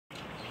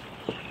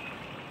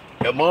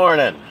Good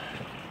morning.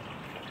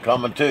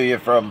 Coming to you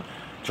from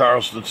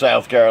Charleston,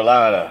 South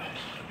Carolina.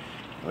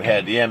 We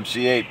had the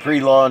MC8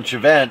 pre-launch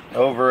event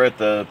over at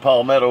the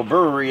Pametto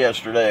Brewery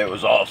yesterday. It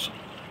was awesome.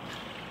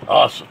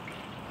 Awesome.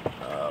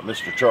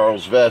 Mr.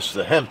 Charles Vest,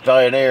 the hemp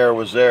pioneer,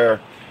 was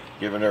there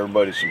giving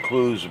everybody some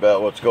clues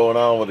about what's going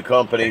on with the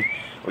company.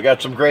 We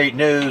got some great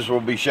news we'll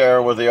be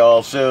sharing with you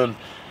all soon.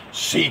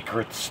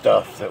 Secret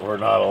stuff that we're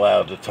not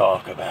allowed to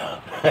talk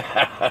about.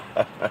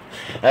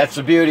 That's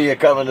the beauty of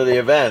coming to the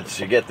events.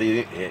 You get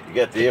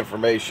the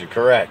information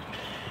correct.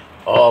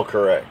 All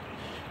correct.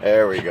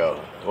 There we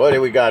go. What do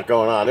we got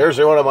going on? There's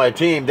one of my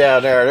team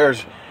down there.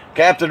 There's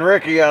Captain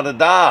Ricky on the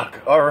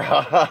dock. All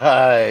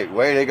right.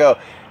 Way to go.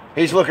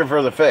 He's looking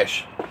for the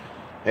fish.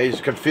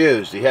 He's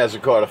confused. He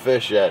hasn't caught a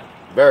fish yet.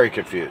 Very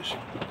confused.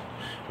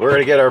 We're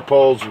going to get our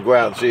poles and go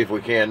out and see if we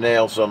can't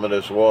nail some of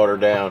this water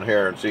down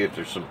here and see if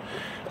there's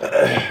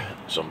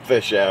some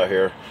fish out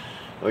here.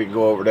 We can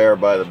go over there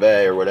by the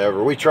bay or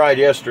whatever. We tried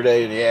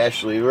yesterday in the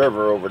Ashley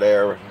River over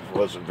there. It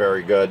wasn't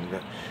very good.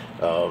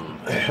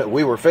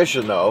 We were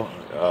fishing though.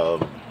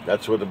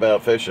 That's what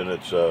about fishing.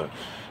 It's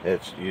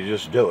you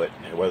just do it,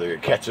 whether you're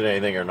catching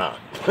anything or not.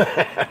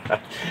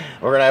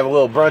 We're gonna have a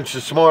little brunch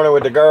this morning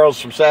with the girls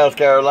from South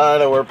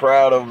Carolina. We're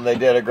proud of them. They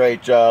did a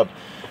great job.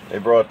 They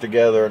brought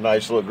together a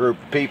nice little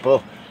group of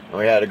people, and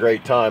we had a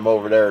great time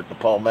over there at the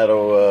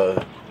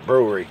Pametto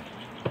Brewery.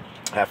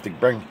 Have to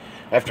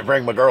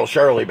bring my girl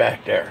Shirley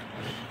back there.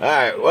 All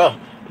right, well,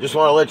 just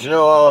want to let you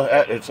know,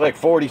 it's like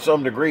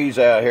 40-some degrees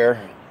out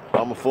here.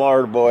 I'm a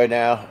Florida boy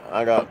now.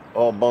 I got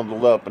all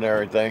bundled up and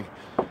everything.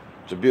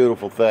 It's a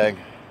beautiful thing.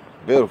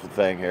 Beautiful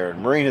thing here. The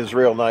marina's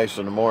real nice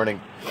in the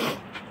morning.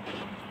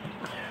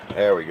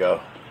 There we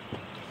go.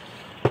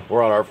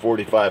 We're on our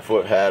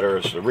 45-foot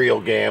hatters, the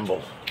real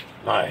gamble.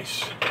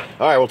 Nice.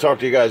 All right, we'll talk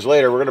to you guys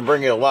later. We're going to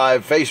bring you a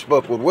live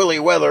Facebook with Willie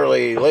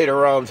Weatherly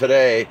later on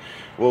today.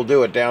 We'll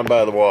do it down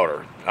by the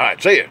water. All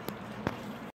right, see you.